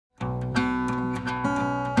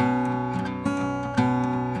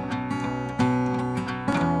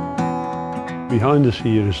Behind us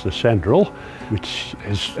here is the Central, which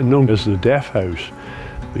is known as the Deaf House,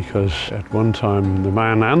 because at one time the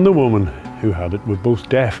man and the woman who had it were both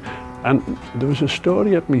deaf. And there was a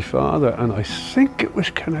story at my father, and I think it was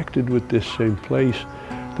connected with this same place,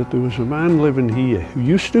 that there was a man living here who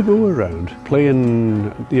used to go around playing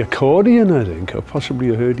the accordion, I think, or possibly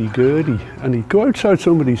a hurdy-gurdy, and he'd go outside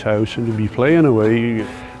somebody's house and he'd be playing away,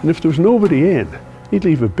 and if there was nobody in, he'd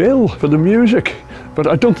leave a bill for the music, but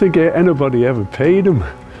I don't think anybody ever paid him.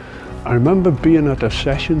 I remember being at a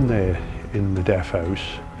session there in the Deaf House.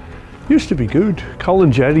 It used to be good. Colin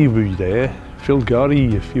Jerry would be there, Phil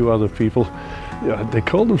Gorry, a few other people. Yeah, they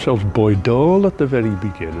called themselves Boy Dole at the very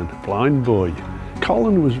beginning, Blind Boy.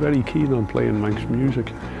 Colin was very keen on playing Manx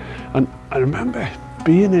music, and I remember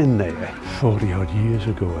being in there 40 odd years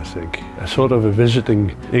ago, I think. A sort of a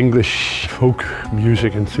visiting English folk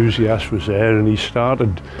music enthusiast was there, and he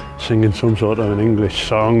started singing some sort of an English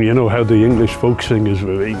song. You know how the English folk singers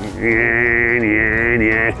were,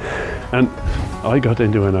 and I got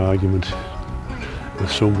into an argument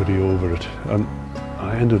with somebody over it, and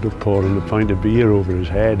I ended up pouring a pint of beer over his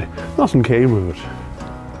head. Nothing came of it,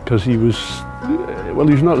 because he was, well,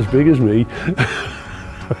 he's not as big as me.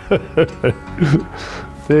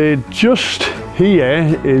 Just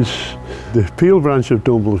here is the Peel branch of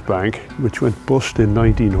Dumbell's Bank, which went bust in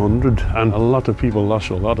 1900, and a lot of people lost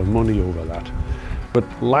a lot of money over that. But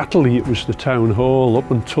latterly it was the town hall up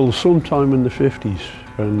until sometime in the 50s,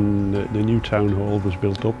 when the new town hall was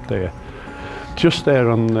built up there. Just there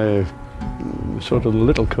on the sort of the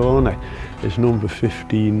little corner is number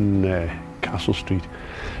 15 Castle Street,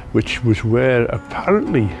 which was where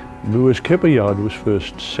apparently Moore's Kipper Yard was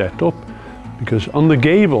first set up, because on the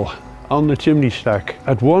gable, on the chimney stack,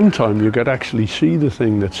 at one time you could actually see the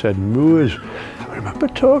thing that said Moore's. I remember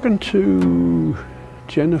talking to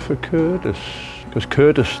Jennifer Curtis, because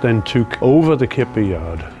Curtis then took over the Kipper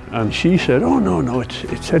Yard, and she said, oh no, it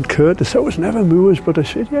said Curtis, that was never Moore's. But I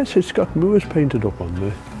said, yes, it's got Moore's painted up on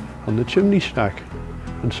the chimney stack,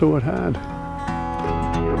 and so it had.